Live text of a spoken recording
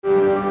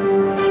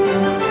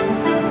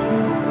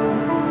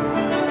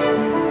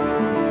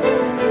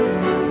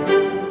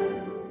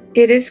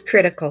It is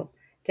critical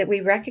that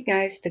we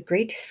recognize the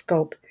great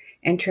scope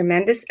and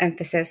tremendous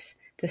emphasis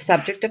the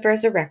subject of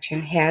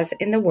resurrection has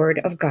in the Word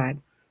of God.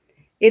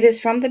 It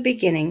is from the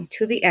beginning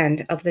to the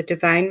end of the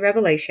divine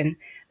revelation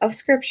of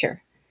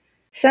Scripture.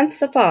 Since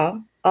the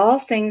fall, all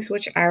things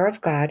which are of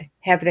God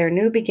have their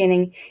new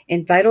beginning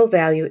and vital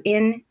value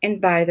in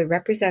and by the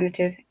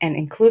representative and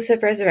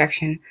inclusive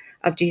resurrection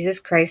of Jesus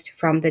Christ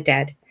from the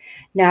dead.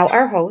 Now,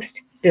 our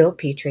host, Bill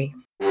Petrie.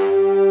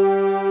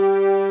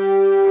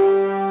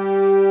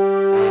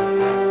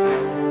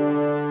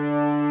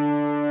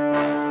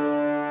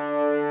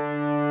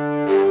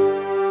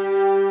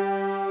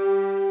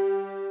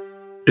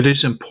 It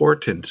is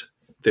important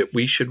that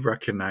we should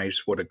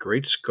recognize what a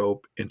great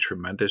scope and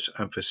tremendous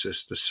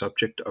emphasis the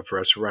subject of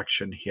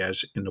resurrection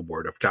has in the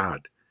Word of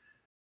God.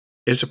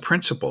 As a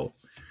principle,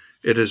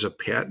 it is a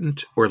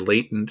patent or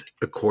latent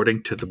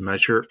according to the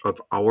measure of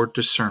our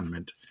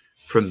discernment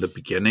from the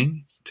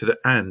beginning to the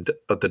end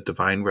of the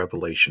divine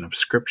revelation of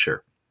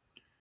Scripture.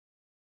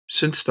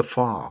 Since the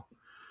fall,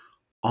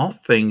 all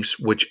things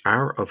which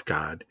are of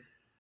God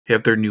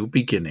have their new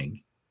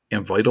beginning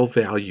and vital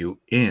value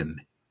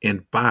in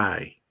and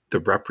by the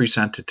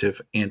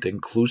representative and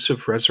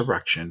inclusive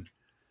resurrection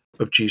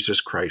of Jesus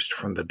Christ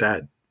from the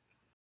dead.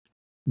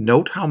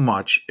 Note how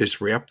much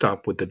is wrapped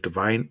up with the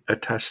divine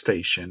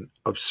attestation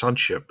of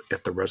sonship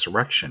at the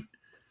resurrection.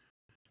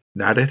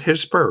 Not at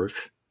his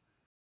birth,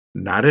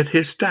 not at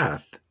his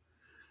death,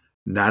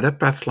 not at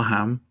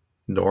Bethlehem,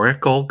 nor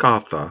at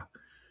Golgotha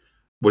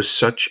was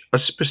such a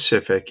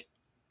specific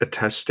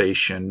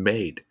attestation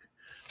made,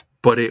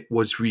 but it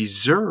was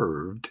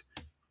reserved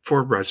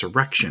for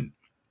resurrection.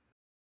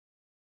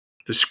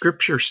 The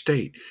scriptures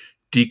state,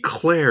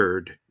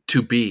 declared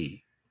to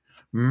be,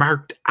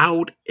 marked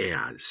out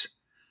as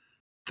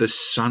the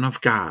Son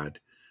of God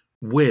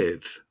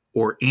with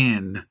or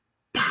in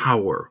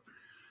power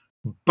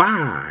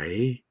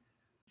by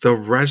the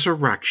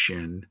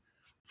resurrection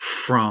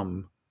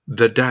from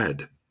the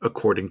dead,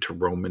 according to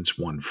Romans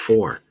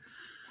 1:4.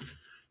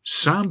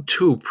 Psalm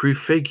 2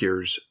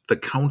 prefigures the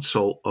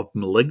counsel of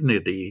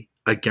malignity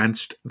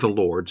against the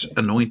Lord's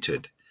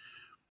anointed.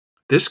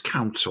 This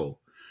counsel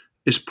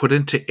is put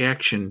into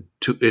action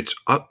to its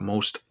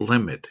utmost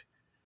limit.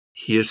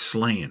 He is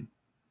slain.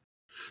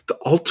 The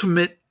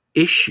ultimate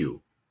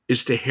issue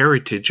is the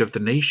heritage of the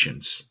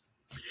nations.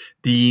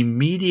 The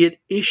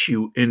immediate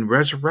issue in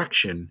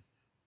resurrection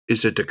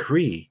is a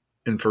decree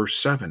in verse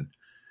 7.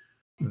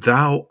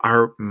 Thou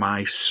art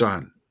my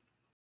son.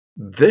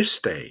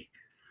 This day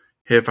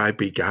have I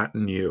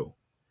begotten you.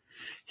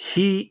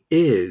 He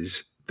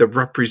is the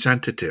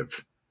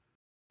representative,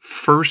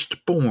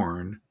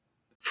 firstborn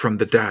from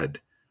the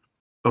dead,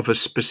 of a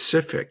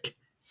specific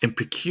and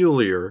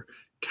peculiar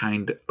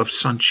kind of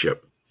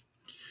sonship.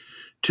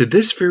 To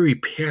this very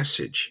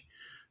passage,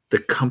 the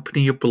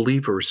company of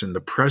believers in the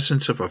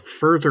presence of a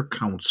further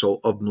counsel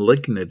of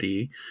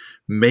malignity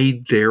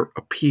made their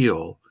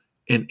appeal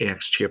in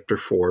Acts chapter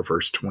 4,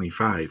 verse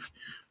 25,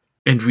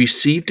 and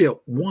received at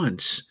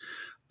once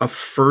a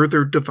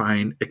further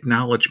divine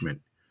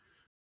acknowledgement.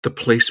 The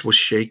place was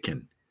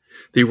shaken.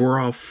 They were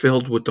all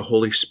filled with the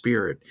Holy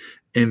Spirit,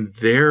 and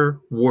there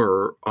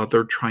were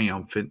other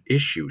triumphant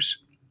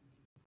issues.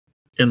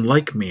 In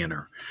like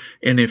manner,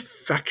 an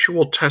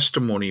effectual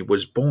testimony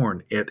was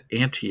born at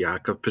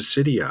Antioch of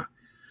Pisidia,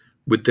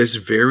 with this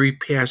very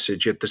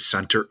passage at the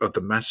center of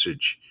the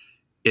message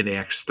in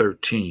Acts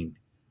 13,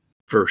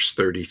 verse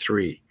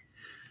 33.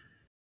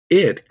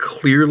 It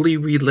clearly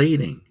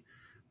relating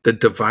the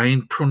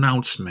divine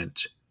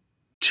pronouncement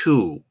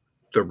to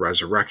the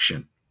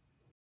resurrection.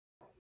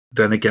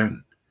 Then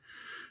again,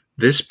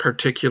 this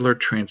particular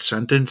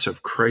transcendence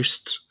of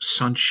Christ's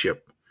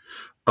sonship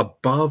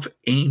above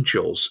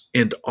angels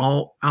and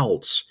all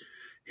else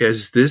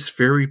has this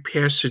very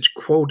passage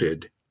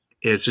quoted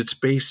as its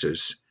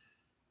basis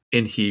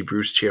in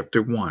Hebrews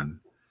chapter 1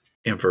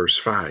 and verse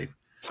 5.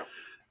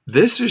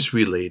 This is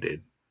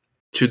related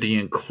to the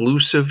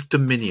inclusive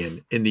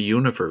dominion in the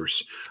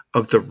universe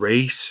of the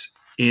race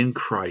in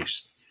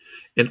Christ,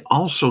 and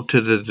also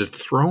to the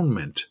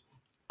dethronement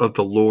of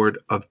the Lord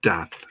of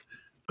death,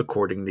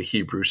 according to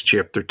Hebrews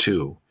chapter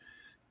 2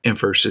 and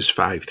verses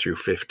 5 through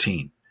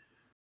 15.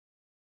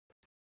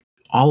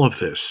 All of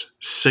this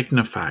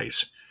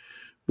signifies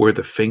where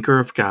the finger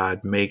of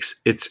God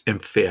makes its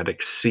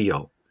emphatic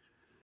seal,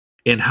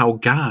 and how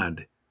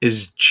God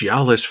is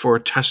jealous for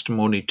a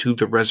testimony to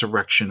the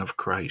resurrection of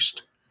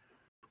Christ.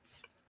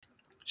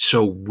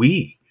 So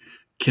we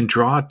can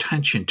draw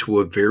attention to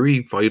a very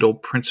vital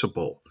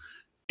principle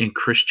in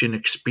Christian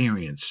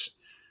experience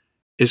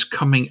is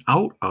coming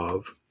out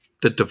of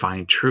the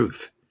divine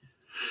truth.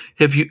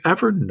 Have you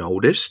ever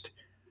noticed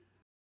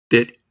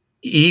that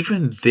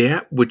even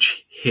that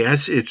which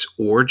has its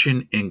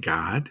origin in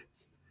God,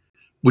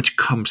 which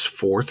comes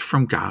forth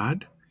from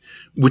God,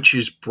 which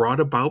is brought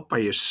about by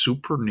a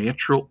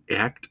supernatural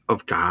act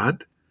of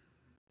God,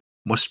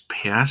 must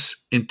pass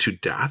into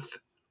death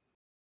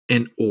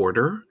in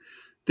order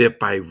that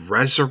by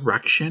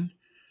resurrection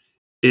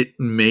it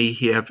may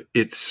have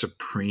its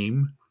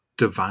supreme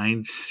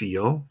divine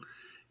seal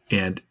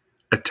and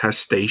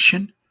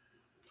attestation?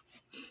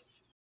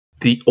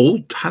 The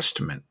Old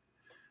Testament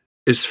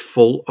is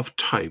full of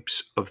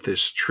types of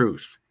this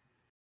truth.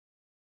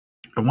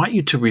 I want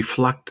you to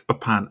reflect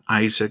upon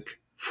Isaac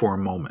for a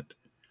moment,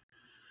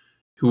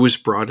 who was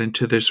brought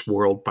into this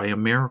world by a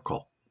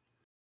miracle.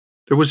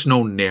 There was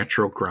no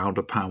natural ground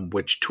upon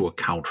which to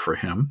account for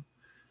him.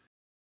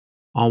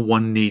 All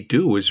one need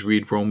do is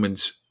read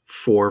Romans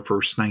 4,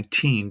 verse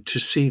 19 to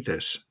see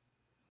this.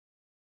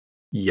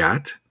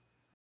 Yet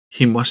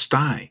he must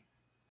die.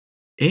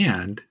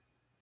 And,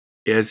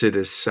 as it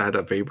is said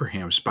of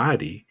Abraham's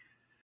body,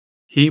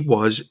 he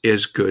was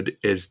as good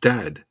as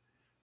dead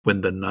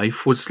when the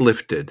knife was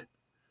lifted.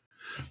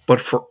 But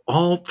for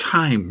all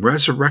time,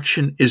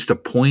 resurrection is the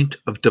point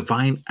of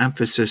divine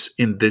emphasis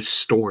in this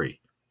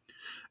story,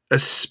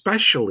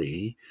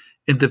 especially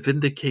in the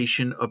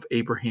vindication of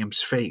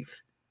Abraham's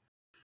faith.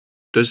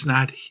 Does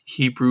not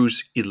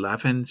Hebrews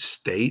 11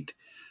 state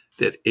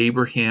that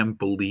Abraham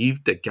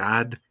believed that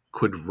God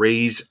could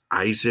raise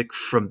Isaac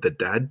from the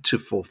dead to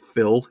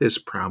fulfill his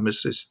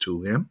promises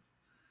to him?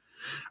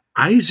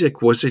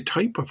 Isaac was a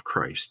type of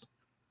Christ.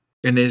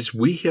 And as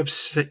we have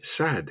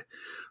said,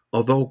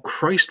 although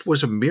Christ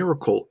was a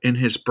miracle in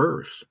his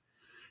birth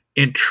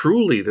and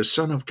truly the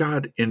Son of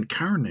God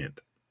incarnate,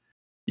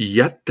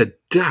 yet the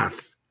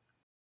death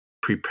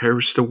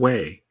prepares the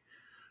way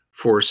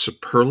for a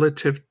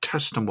superlative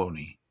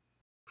testimony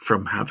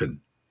from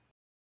heaven.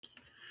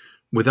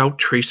 Without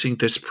tracing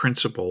this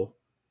principle,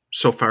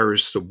 so far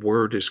as the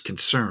word is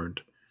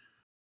concerned,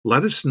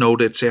 let us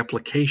note its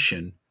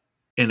application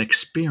and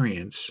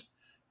experience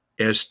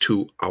as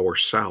to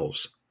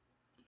ourselves.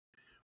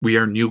 We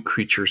are new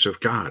creatures of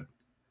God,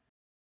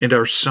 and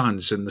are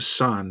sons in the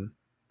Son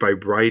by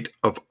right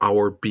of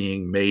our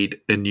being made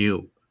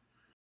anew.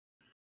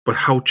 But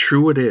how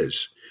true it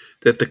is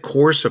that the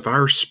course of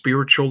our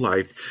spiritual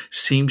life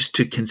seems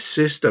to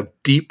consist of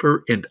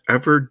deeper and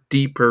ever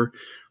deeper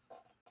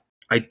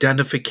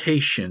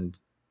identification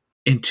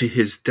into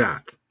his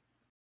death.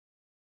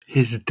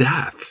 His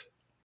death,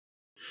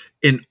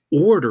 in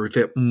order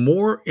that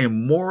more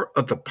and more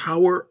of the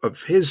power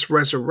of his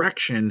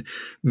resurrection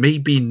may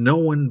be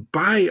known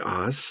by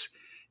us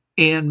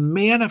and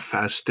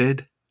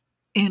manifested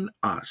in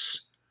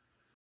us.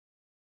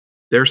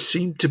 There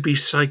seem to be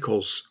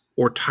cycles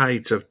or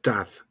tides of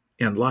death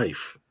and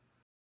life.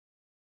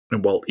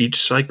 And while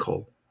each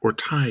cycle or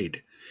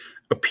tide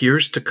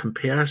appears to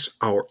compass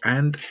our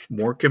end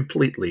more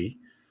completely,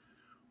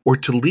 or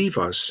to leave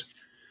us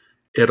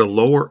at a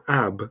lower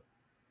ebb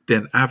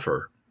than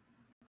ever,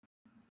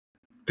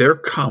 there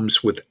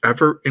comes with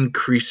ever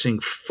increasing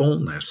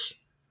fullness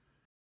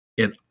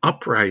an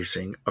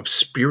uprising of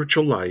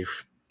spiritual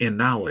life and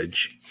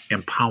knowledge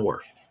and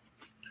power.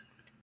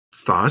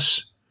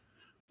 Thus,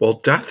 while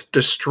death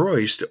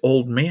destroys the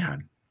old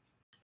man,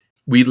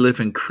 we live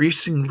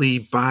increasingly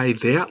by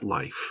that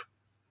life,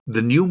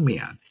 the new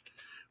man,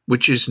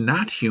 which is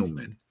not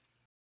human,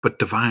 but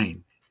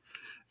divine,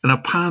 and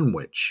upon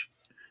which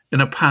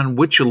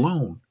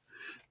alone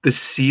the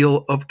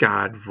seal of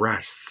God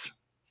rests.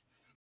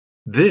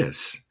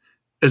 This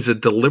is a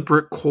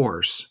deliberate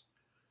course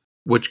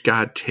which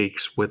God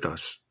takes with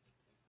us.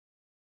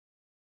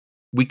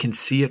 We can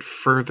see it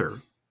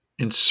further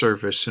in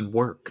service and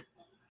work.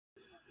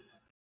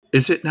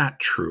 Is it not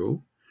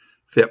true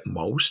that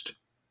most,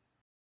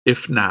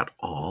 if not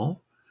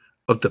all,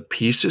 of the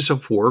pieces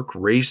of work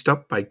raised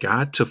up by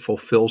God to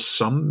fulfill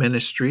some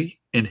ministry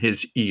in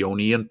his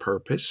Aeonian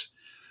purpose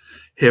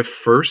have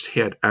first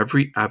had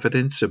every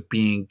evidence of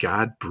being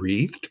God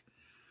breathed,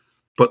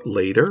 but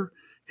later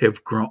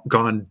have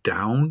gone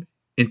down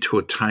into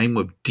a time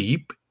of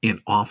deep and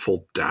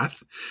awful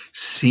death,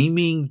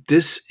 seeming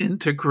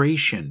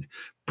disintegration,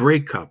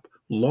 breakup,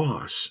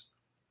 loss,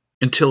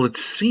 until it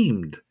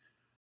seemed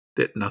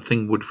that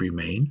nothing would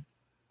remain?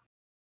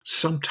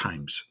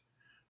 Sometimes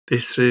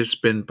this has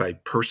been by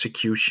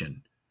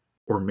persecution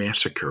or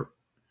massacre,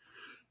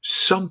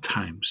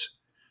 sometimes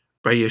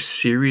by a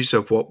series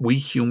of what we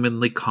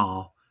humanly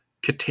call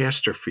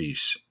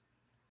catastrophes,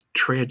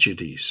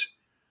 tragedies,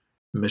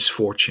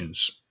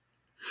 misfortunes.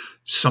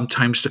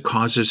 Sometimes the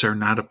causes are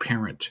not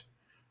apparent.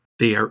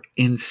 They are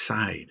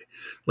inside,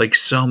 like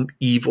some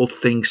evil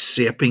thing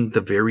sapping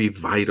the very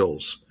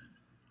vitals.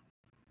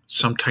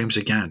 Sometimes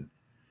again,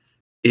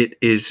 it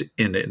is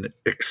an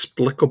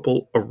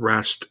inexplicable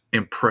arrest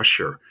and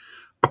pressure,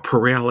 a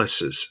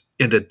paralysis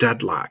and a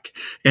deadlock,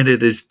 and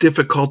it is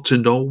difficult to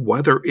know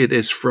whether it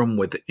is from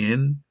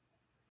within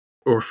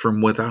or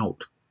from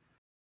without.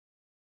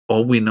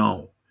 All we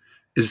know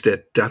is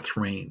that death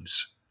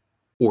reigns,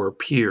 or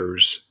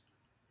appears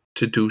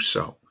to do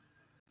so.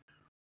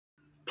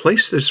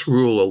 Place this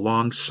rule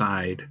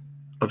alongside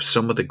of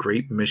some of the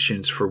great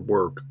missions for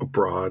work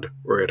abroad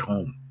or at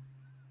home,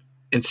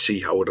 and see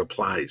how it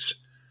applies.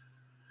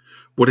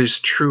 What is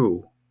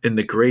true in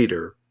the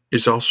greater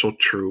is also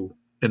true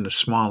in the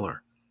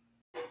smaller.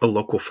 A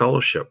local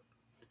fellowship,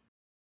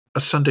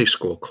 a Sunday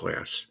school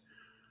class,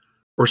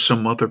 or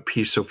some other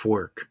piece of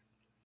work.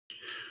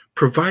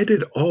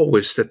 provided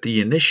always that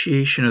the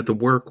initiation of the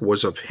work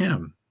was of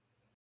Him,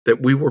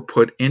 that we were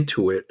put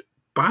into it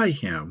by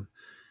Him,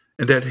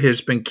 and that it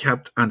has been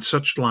kept on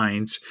such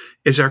lines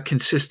as are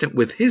consistent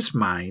with His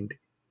mind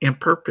and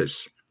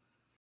purpose.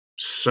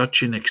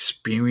 Such an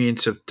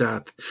experience of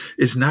death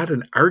is not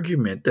an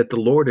argument that the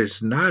Lord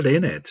is not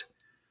in it,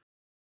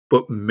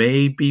 but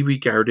may be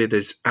regarded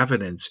as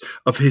evidence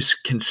of His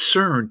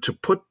concern to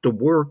put the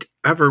work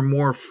ever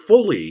more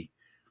fully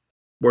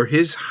where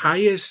His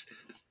highest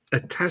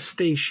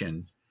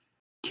attestation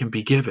can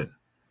be given.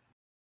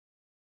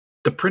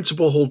 The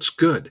principle holds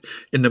good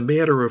in the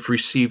matter of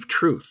received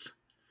truth.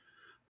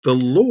 The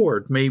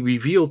Lord may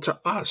reveal to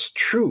us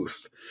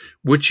truth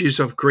which is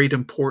of great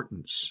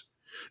importance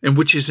and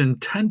which is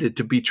intended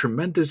to be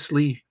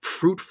tremendously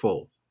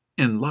fruitful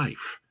in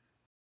life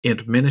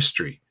and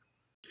ministry.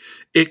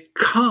 It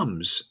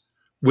comes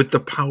with the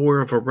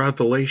power of a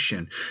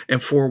revelation,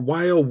 and for a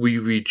while we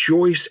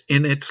rejoice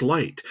in its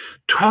light,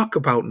 talk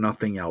about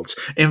nothing else,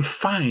 and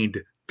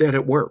find that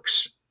it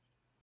works.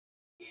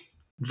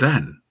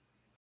 Then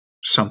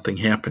something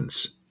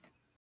happens,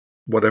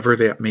 whatever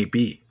that may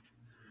be.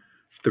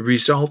 The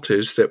result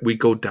is that we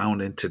go down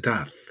into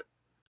death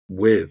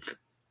with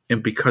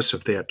and because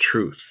of that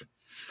truth.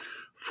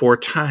 For a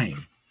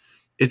time,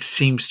 it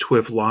seems to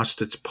have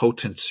lost its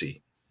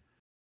potency,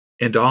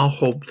 and all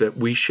hope that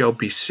we shall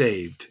be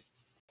saved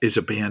is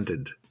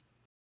abandoned.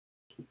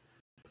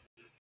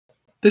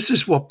 This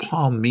is what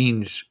Paul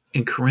means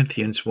in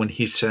Corinthians when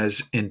he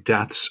says, in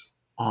death's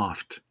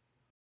oft.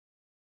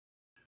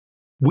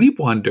 We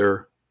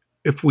wonder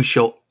if we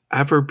shall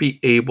ever be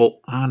able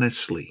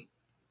honestly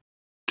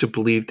to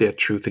believe that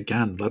truth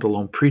again, let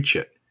alone preach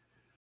it.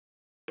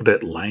 But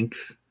at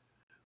length,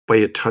 by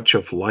a touch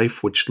of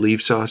life which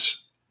leaves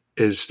us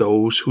as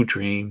those who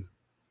dream,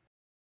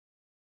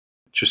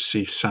 just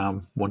see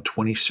Psalm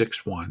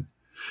 126:1.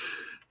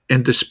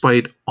 And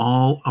despite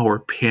all our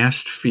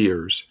past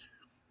fears,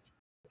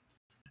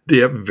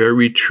 that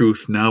very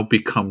truth now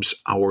becomes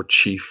our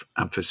chief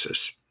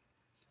emphasis.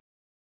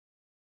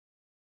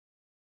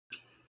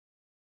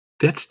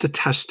 That's the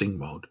testing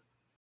mode,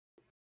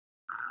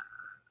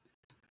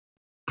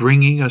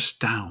 bringing us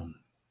down,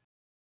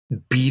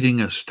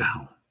 beating us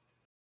down,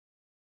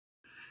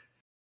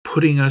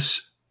 putting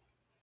us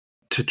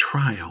to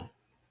trial,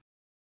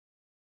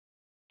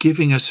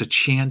 giving us a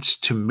chance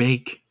to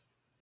make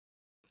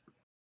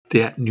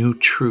that new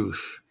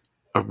truth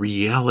a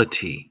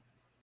reality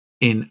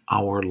in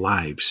our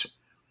lives.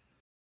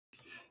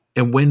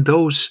 And when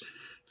those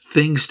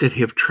things that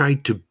have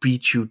tried to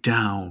beat you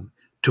down,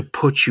 to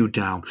put you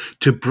down,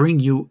 to bring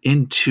you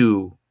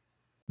into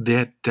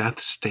that death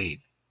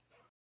state,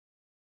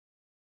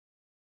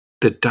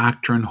 the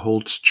doctrine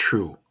holds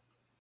true,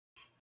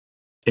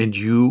 and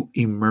you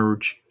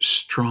emerge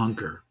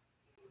stronger,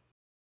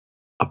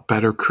 a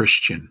better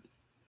Christian,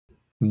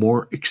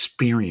 more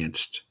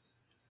experienced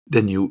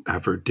than you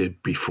ever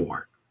did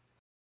before.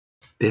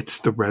 That's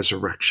the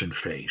resurrection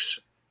phase.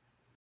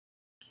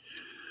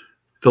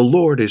 The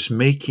Lord is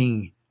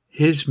making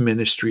His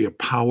ministry a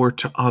power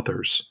to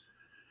others,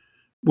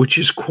 which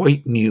is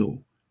quite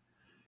new.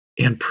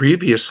 And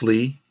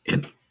previously,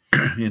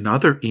 in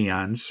other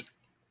eons,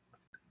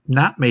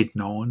 not made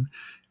known,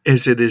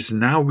 as it is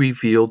now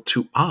revealed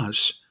to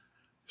us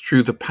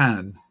through the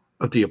pen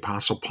of the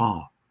Apostle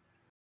Paul.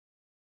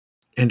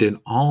 And in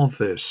all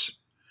this,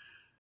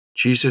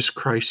 Jesus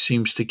Christ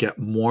seems to get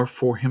more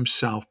for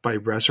Himself by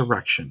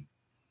resurrection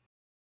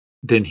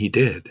than He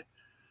did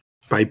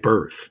by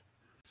birth.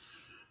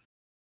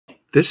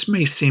 This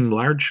may seem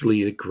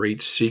largely a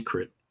great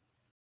secret,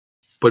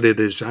 but it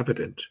is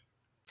evident,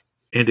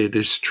 and it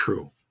is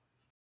true.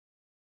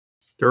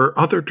 There are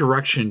other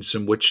directions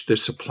in which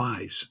this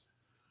applies,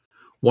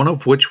 one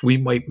of which we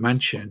might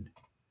mention.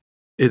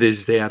 It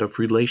is that of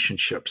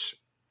relationships.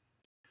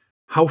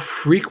 How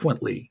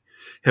frequently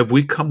have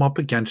we come up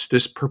against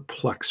this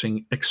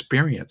perplexing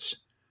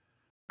experience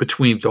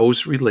between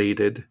those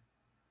related,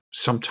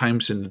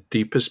 sometimes in the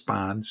deepest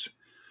bonds,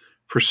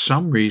 for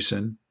some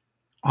reason,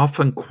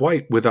 often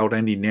quite without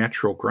any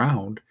natural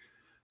ground,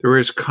 there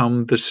has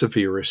come the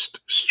severest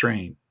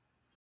strain.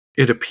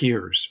 It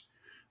appears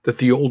that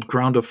the old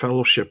ground of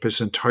fellowship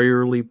is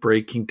entirely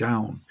breaking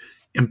down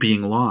and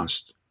being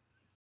lost.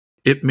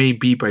 It may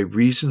be by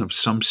reason of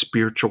some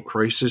spiritual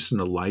crisis in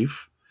the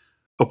life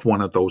of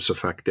one of those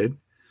affected,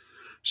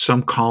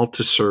 some call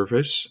to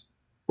service,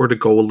 or to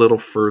go a little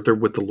further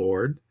with the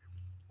Lord,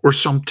 or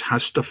some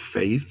test of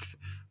faith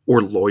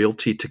or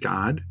loyalty to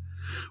God.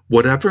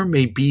 Whatever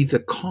may be the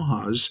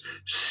cause,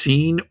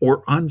 seen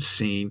or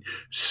unseen,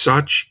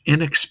 such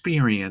an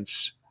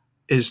experience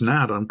is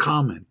not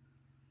uncommon.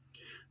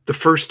 The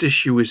first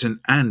issue is an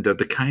end of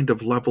the kind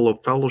of level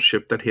of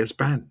fellowship that has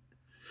been.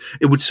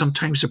 It would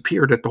sometimes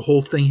appear that the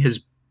whole thing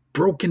has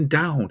broken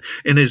down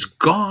and is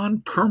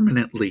gone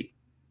permanently.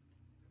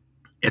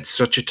 At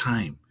such a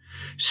time,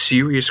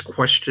 serious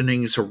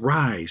questionings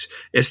arise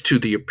as to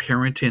the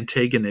apparent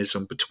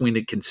antagonism between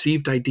a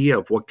conceived idea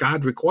of what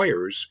God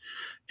requires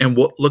and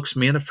what looks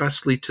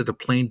manifestly to the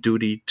plain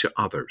duty to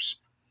others.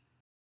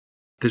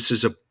 This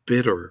is a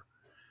bitter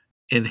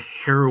and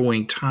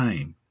harrowing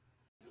time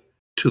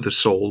to the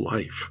soul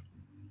life.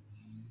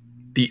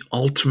 The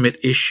ultimate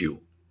issue,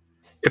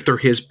 if there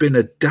has been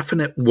a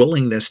definite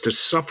willingness to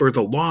suffer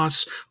the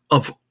loss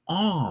of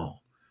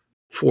all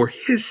for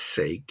his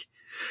sake,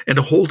 and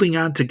holding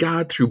on to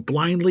God through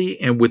blindly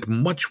and with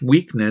much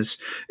weakness,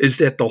 is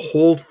that the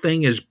whole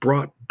thing is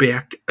brought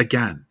back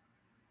again,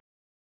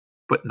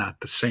 but not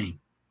the same.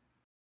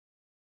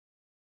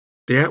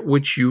 That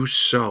which you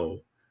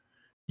sow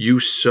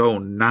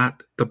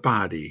not the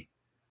body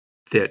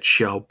that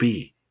shall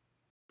be.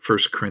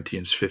 1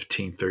 Corinthians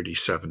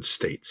 15:37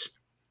 states.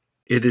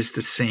 It is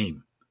the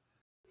same,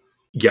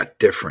 yet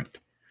different.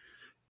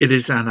 It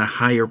is on a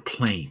higher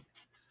plane,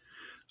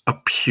 a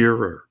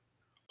purer,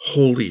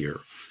 holier,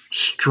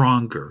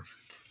 stronger,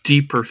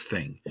 deeper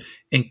thing,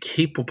 and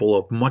capable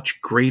of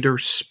much greater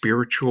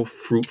spiritual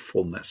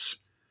fruitfulness.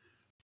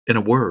 In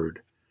a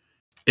word,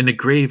 in the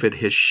grave it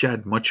has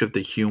shed much of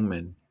the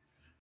human,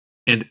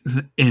 and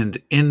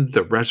in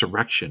the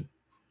resurrection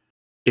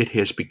it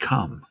has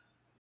become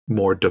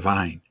more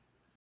divine.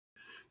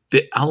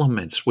 The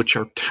elements which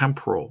are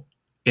temporal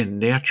and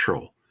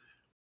natural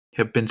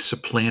have been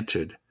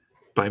supplanted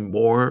by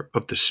more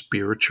of the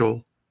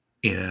spiritual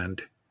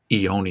and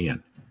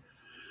Aeonian.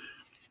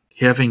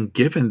 Having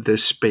given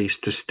this space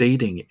to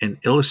stating and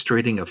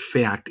illustrating a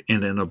fact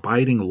in an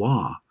abiding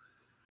law,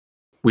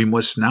 we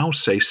must now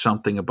say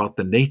something about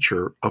the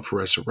nature of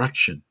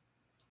resurrection.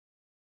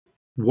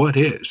 What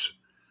is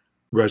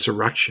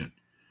resurrection?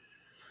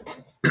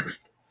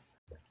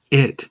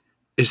 It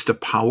is the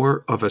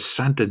power of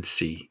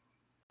ascendancy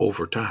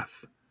over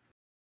death.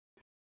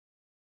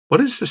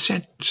 What is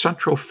the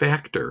central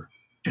factor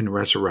in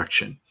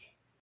resurrection?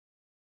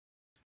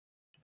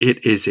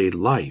 It is a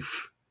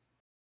life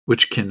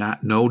which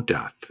cannot know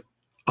death,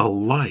 a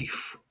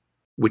life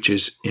which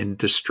is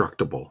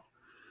indestructible.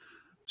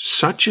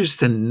 Such is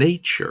the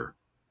nature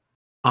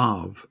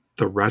of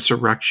the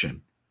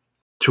resurrection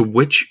to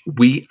which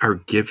we are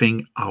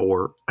giving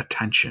our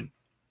attention.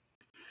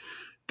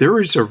 There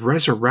is a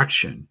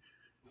resurrection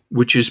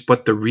which is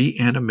but the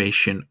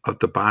reanimation of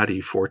the body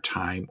for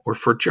time or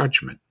for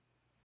judgment.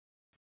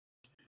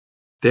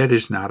 That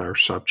is not our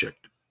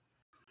subject.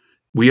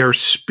 We are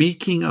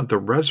speaking of the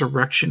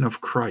resurrection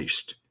of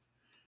Christ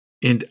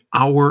and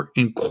our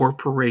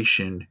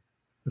incorporation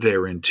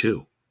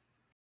thereinto.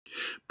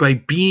 By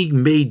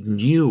being made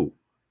new,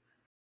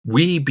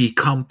 we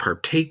become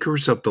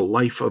partakers of the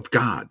life of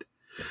God.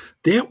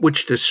 That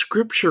which the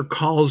scripture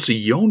calls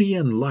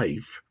Aeonian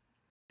life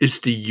is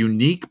the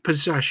unique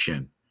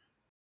possession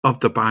of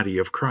the body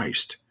of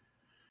Christ.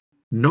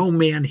 No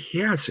man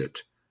has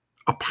it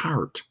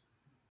apart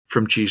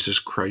from Jesus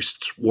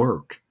Christ's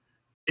work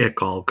at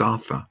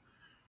Golgotha,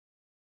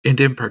 and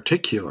in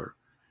particular,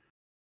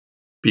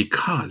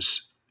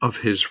 because of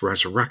his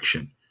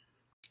resurrection.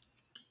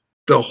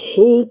 The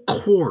whole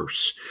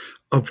course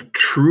of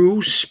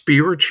true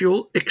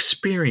spiritual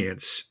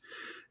experience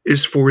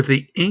is for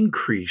the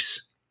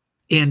increase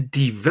and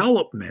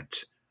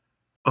development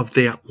of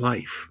that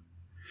life.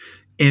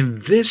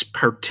 And this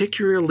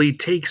particularly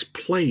takes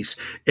place,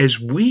 as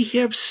we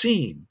have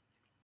seen,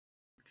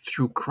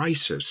 through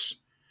crisis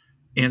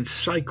and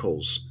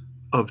cycles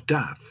of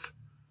death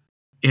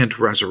and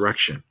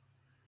resurrection.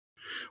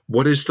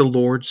 What is the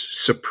Lord's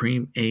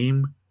supreme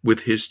aim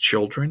with his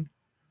children?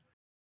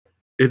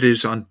 It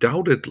is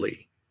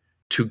undoubtedly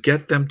to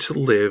get them to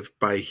live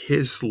by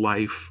his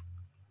life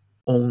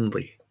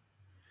only.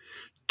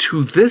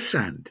 To this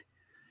end,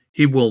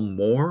 he will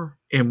more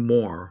and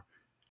more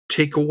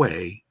take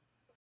away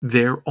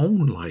their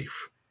own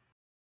life.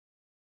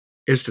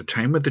 As the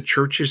time of the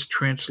church's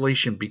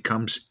translation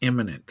becomes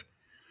imminent,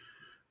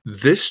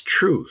 this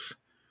truth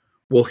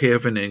will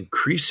have an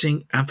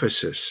increasing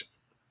emphasis,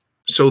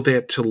 so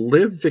that to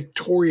live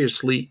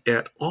victoriously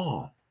at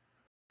all,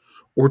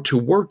 or to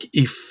work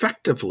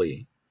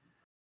effectively,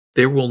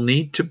 there will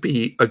need to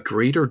be a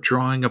greater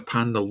drawing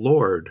upon the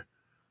Lord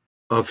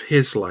of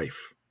his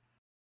life.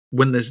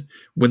 When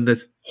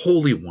the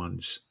holy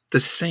ones, the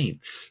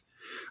saints,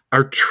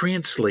 are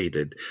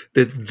translated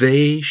that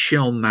they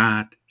shall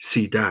not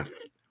see death.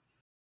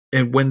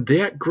 And when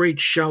that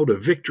great shout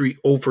of victory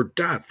over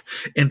death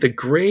and the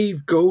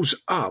grave goes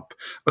up,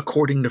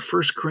 according to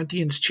 1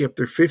 Corinthians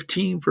chapter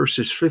 15,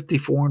 verses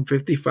 54 and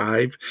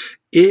 55,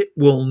 it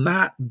will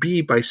not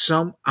be by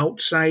some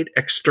outside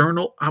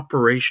external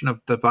operation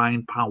of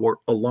divine power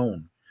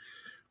alone,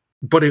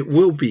 but it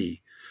will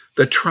be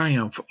the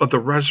triumph of the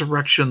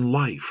resurrection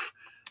life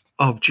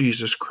of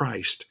Jesus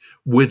Christ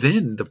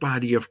within the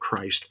body of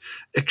Christ,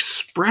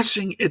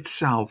 expressing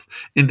itself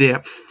in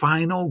that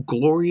final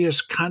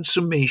glorious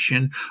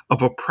consummation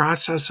of a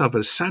process of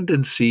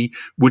ascendancy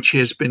which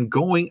has been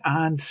going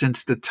on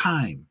since the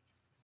time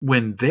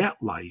when that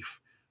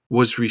life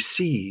was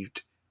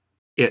received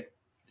at,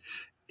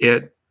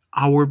 at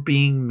our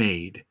being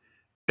made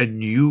a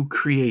new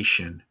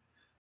creation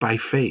by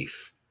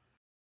faith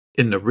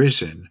in the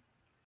risen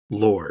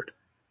Lord.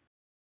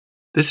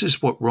 This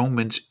is what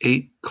Romans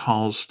 8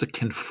 calls the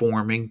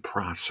conforming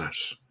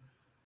process.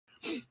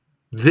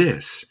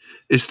 This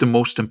is the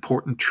most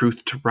important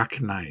truth to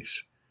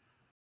recognize,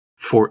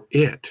 for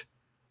it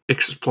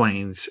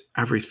explains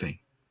everything.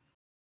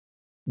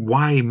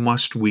 Why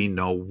must we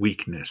know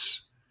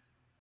weakness,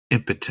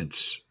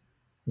 impotence,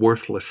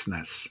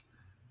 worthlessness,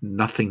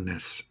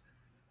 nothingness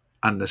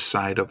on the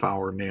side of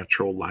our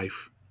natural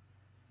life?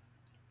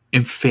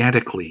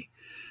 Emphatically,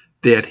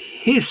 that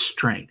his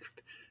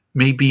strength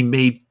may be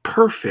made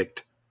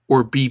perfect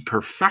or be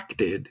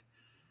perfected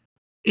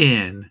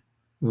in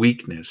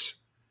weakness.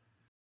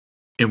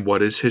 And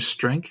what is his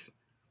strength?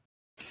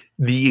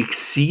 The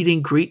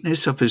exceeding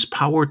greatness of his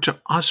power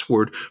to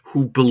usward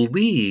who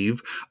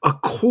believe,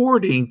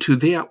 according to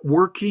that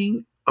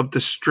working of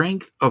the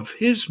strength of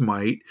his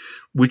might,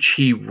 which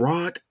he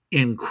wrought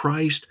in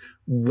Christ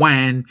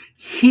when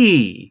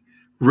he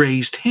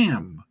raised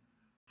him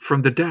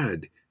from the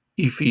dead.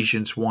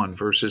 Ephesians 1,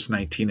 verses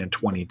 19 and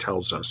 20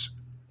 tells us.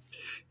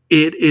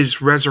 It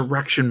is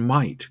resurrection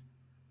might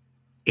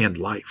and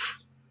life.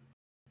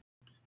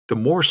 The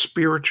more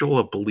spiritual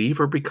a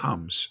believer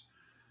becomes,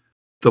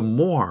 the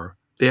more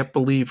that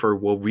believer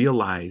will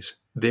realize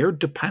their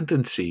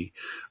dependency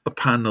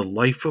upon the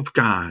life of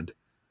God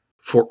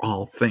for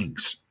all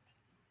things.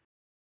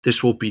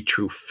 This will be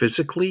true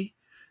physically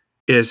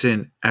as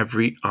in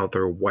every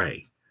other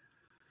way.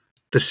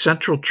 The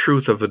central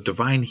truth of a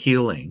divine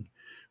healing,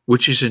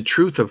 which is in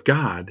truth of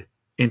God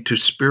into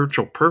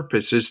spiritual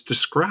purpose, is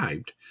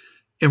described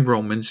in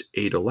Romans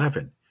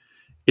 8:11.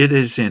 It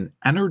is an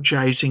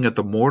energizing of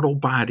the mortal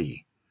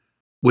body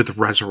with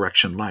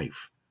resurrection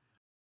life.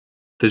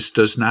 This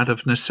does not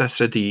of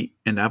necessity,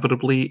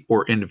 inevitably,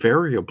 or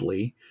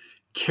invariably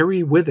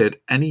carry with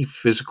it any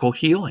physical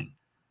healing.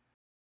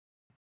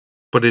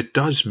 But it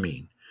does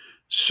mean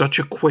such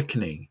a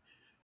quickening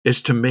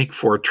as to make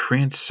for a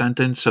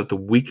transcendence of the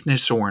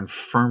weakness or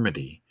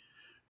infirmity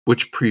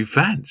which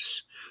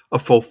prevents a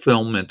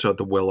fulfillment of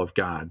the will of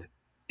God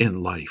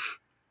in life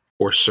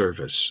or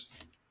service.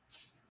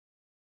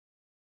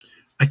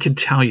 I can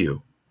tell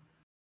you,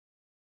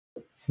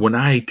 when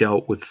I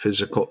dealt with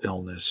physical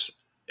illness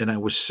and I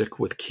was sick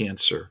with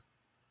cancer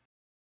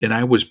and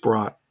I was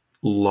brought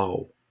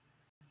low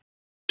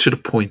to the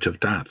point of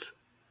death,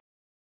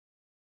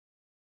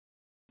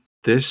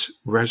 this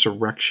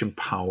resurrection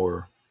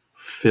power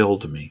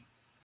filled me.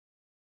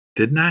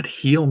 Did not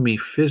heal me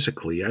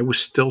physically. I was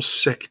still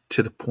sick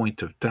to the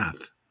point of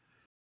death.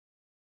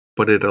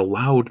 But it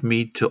allowed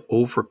me to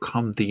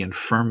overcome the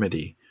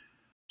infirmity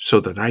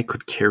so that I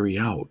could carry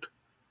out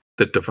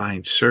the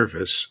divine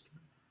service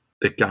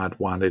that God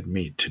wanted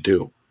me to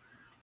do.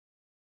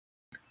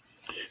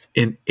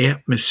 An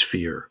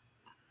atmosphere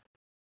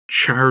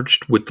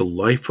charged with the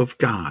life of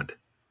God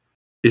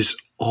is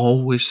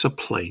always a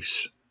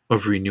place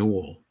of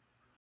renewal,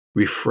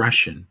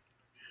 refreshing,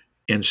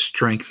 and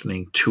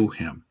strengthening to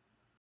Him.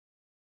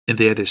 And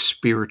that is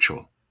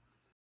spiritual.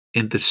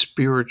 And the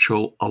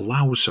spiritual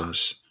allows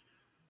us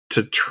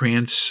to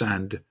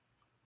transcend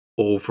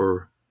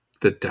over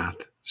the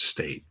death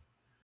state.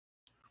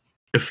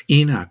 If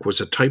Enoch was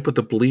a type of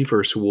the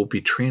believers who will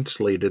be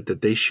translated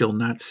that they shall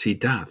not see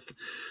death,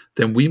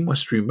 then we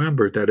must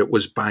remember that it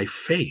was by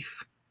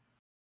faith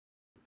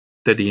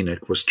that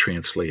Enoch was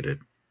translated.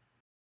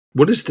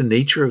 What is the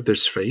nature of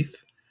this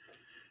faith?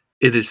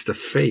 It is the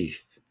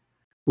faith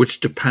which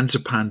depends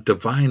upon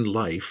divine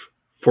life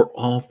for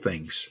all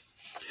things,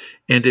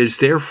 and is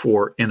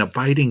therefore an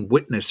abiding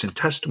witness and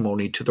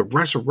testimony to the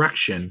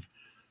resurrection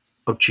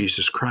of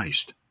Jesus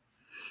Christ.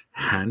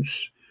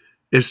 Hence,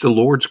 as the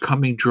Lord's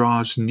coming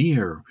draws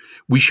near,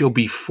 we shall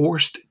be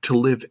forced to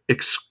live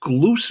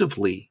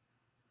exclusively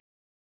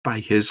by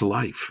His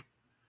life,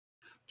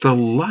 the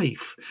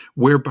life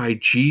whereby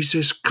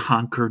Jesus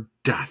conquered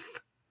death.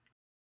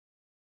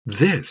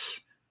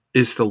 This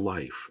is the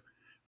life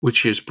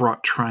which has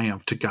brought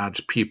triumph to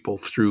God's people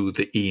through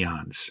the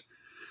eons.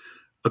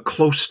 A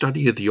close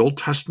study of the Old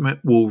Testament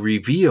will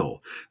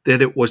reveal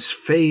that it was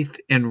faith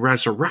in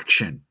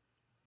resurrection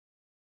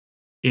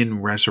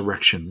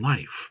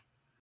life,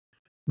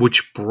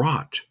 which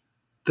brought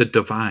the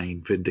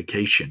divine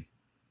vindication.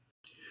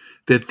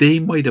 That they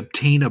might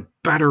obtain a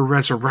better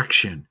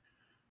resurrection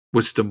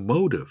was the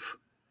motive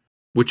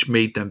which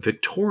made them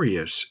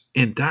victorious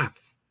in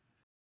death,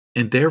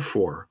 and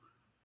therefore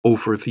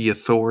over the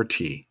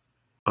authority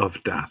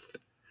of death.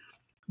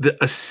 The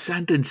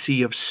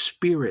ascendancy of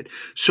spirit,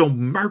 so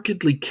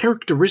markedly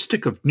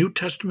characteristic of New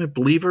Testament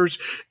believers,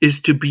 is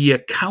to be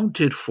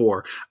accounted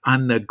for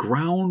on the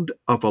ground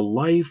of a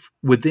life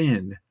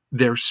within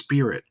their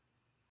spirit,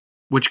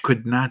 which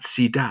could not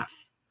see death.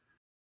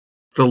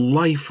 The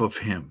life of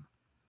Him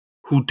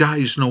who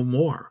dies no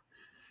more.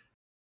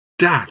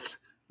 Death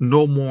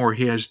no more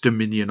has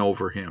dominion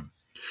over Him.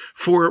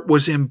 For it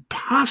was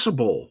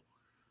impossible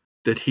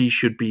that He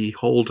should be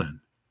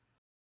holden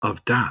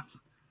of death.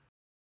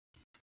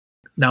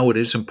 Now, it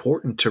is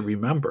important to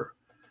remember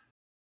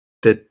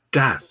that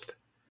death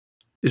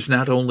is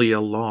not only a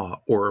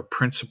law or a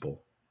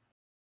principle,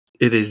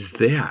 it is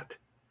that,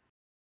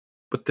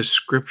 but the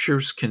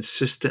scriptures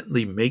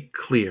consistently make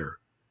clear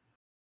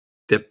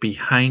that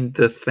behind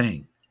the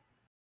thing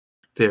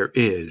there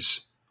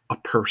is a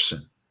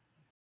person.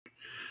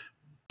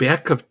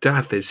 Back of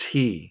death is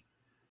he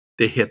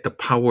that had the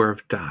power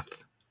of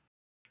death.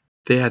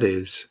 That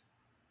is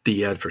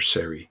the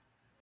adversary.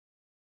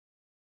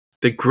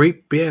 The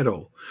great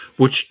battle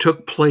which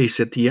took place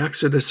at the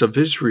exodus of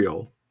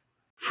Israel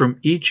from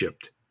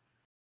Egypt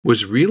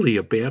was really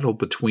a battle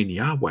between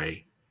Yahweh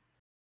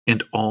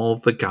and all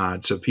the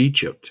gods of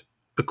Egypt,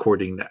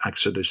 according to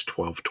Exodus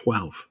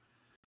 12:12.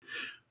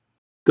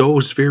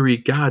 Those very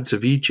gods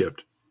of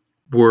Egypt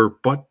were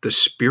but the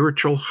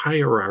spiritual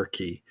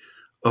hierarchy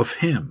of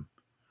him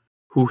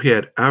who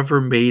had ever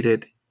made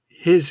it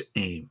his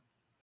aim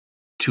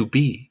to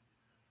be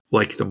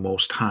like the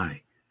Most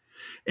High,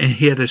 and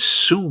he had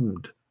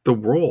assumed the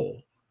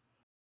role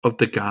of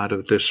the God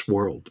of this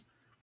world.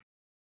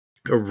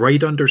 A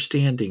right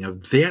understanding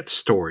of that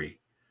story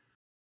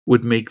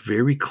would make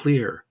very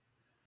clear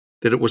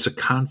that it was a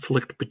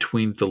conflict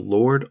between the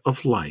Lord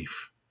of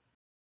life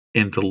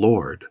and the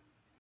Lord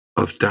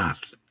of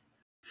death,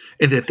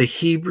 and that the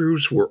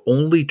Hebrews were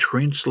only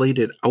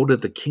translated out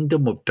of the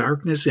kingdom of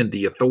darkness and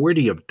the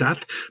authority of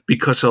death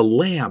because a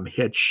lamb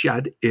had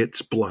shed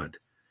its blood,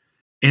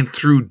 and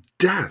through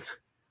death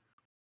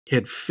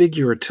had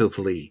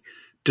figuratively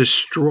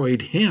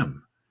destroyed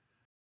him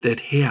that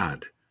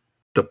had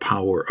the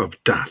power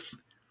of death.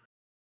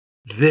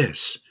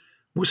 This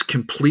was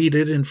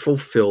completed and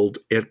fulfilled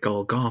at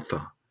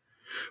Golgotha.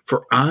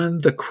 For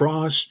on the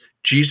cross,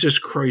 Jesus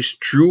Christ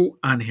drew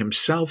on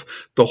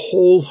himself the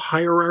whole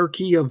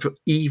hierarchy of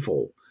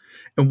evil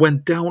and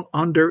went down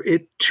under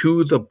it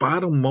to the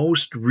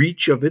bottommost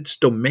reach of its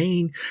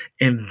domain,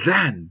 and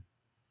then,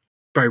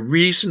 by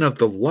reason of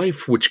the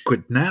life which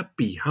could not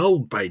be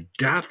held by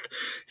death,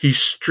 he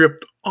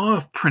stripped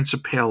off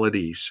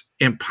principalities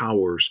and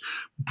powers,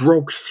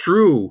 broke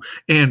through,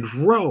 and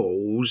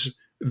rose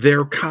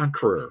their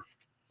conqueror.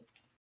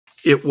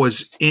 It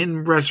was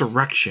in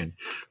resurrection,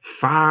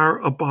 far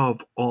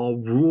above all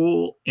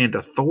rule and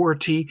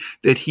authority,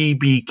 that he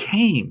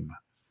became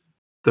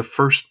the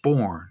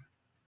firstborn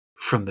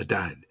from the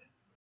dead,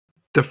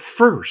 the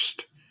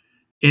first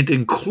and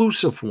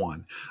inclusive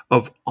one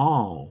of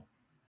all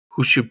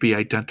who should be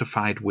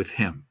identified with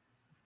him.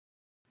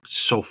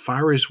 So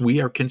far as we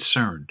are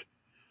concerned,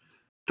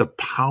 the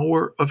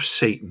power of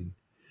Satan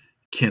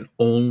can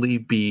only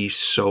be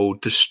so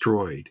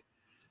destroyed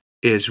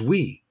as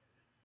we,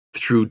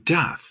 through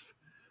death,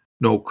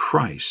 know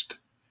Christ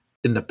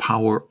in the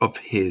power of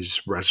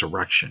his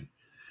resurrection,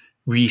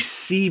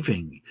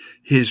 receiving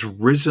his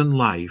risen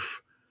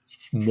life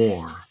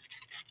more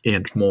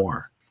and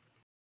more.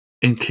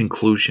 In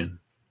conclusion,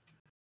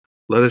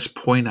 let us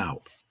point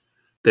out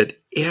that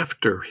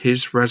after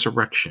his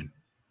resurrection,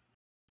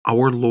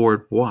 our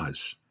Lord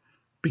was,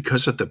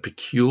 because of the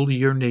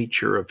peculiar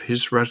nature of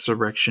his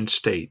resurrection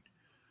state,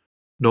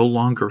 no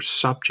longer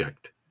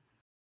subject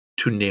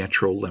to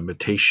natural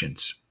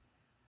limitations.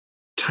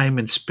 Time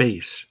and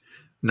space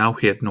now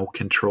had no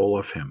control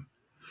of him.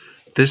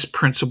 This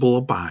principle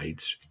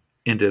abides,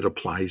 and it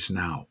applies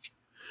now.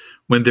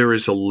 When there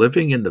is a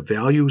living in the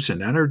values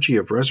and energy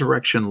of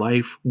resurrection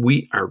life,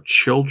 we are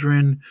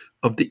children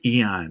of the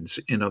eons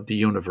and of the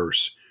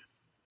universe.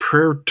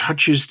 Prayer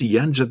touches the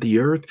ends of the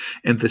earth,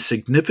 and the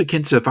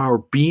significance of our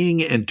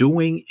being and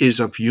doing is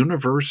of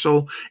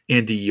universal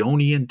and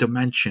aeonian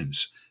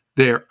dimensions.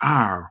 There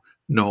are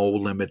no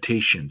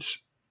limitations.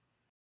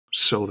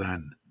 So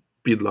then,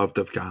 beloved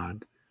of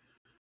God,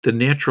 the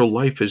natural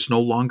life is no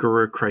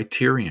longer a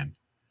criterion.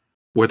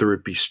 Whether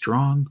it be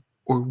strong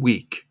or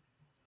weak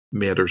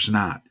matters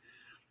not.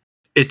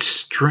 Its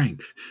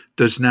strength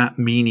does not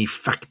mean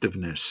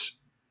effectiveness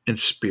in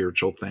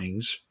spiritual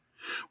things,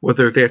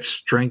 whether that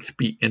strength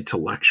be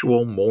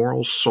intellectual,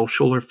 moral,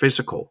 social, or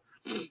physical.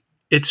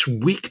 Its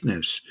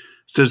weakness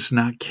does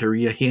not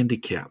carry a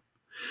handicap.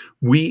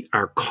 We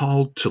are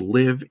called to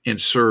live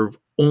and serve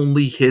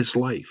only his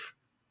life,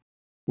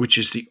 which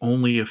is the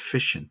only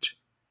efficient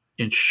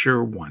and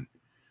sure one.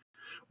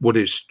 What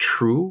is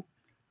true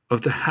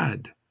of the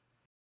head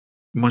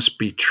must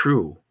be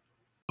true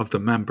of the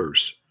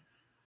members.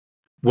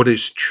 What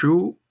is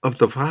true of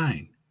the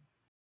vine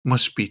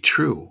must be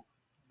true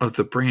of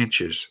the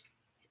branches.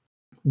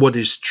 What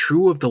is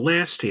true of the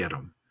last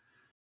Adam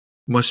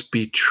must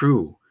be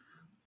true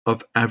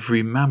of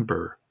every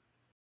member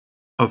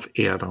of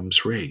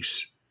Adam's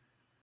race,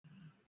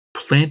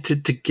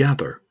 planted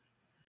together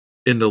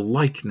in the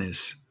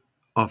likeness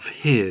of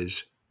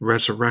his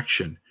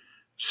resurrection,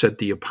 said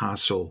the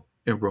apostle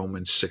in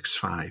Romans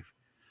 6:5.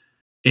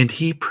 And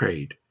he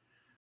prayed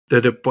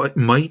that it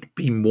might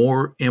be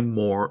more and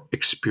more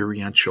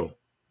experiential,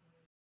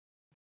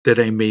 that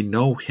I may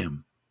know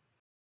him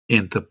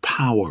and the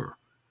power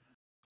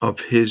of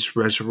his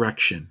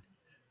resurrection,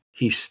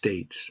 he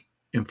states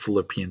in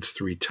Philippians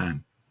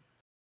 3:10.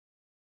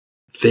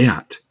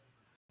 That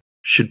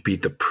should be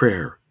the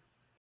prayer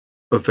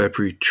of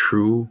every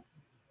true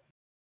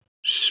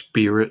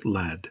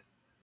spirit-led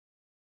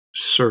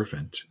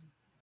servant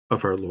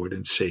of our Lord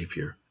and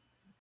Savior,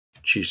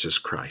 Jesus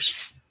Christ.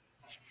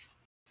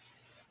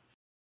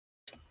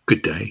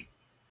 Good day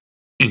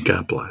and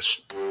God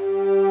bless.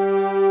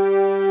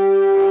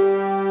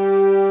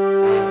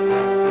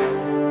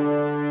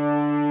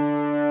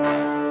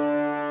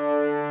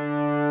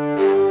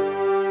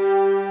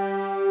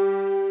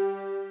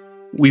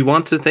 We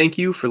want to thank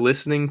you for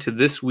listening to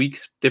this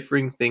week's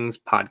Differing Things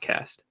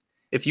podcast.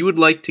 If you would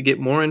like to get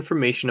more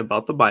information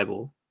about the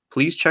Bible,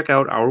 please check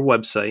out our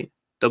website,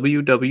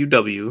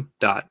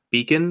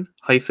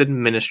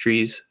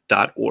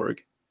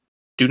 www.beacon-ministries.org.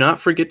 Do not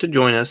forget to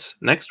join us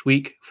next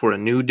week for a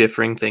new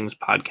Differing Things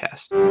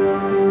podcast.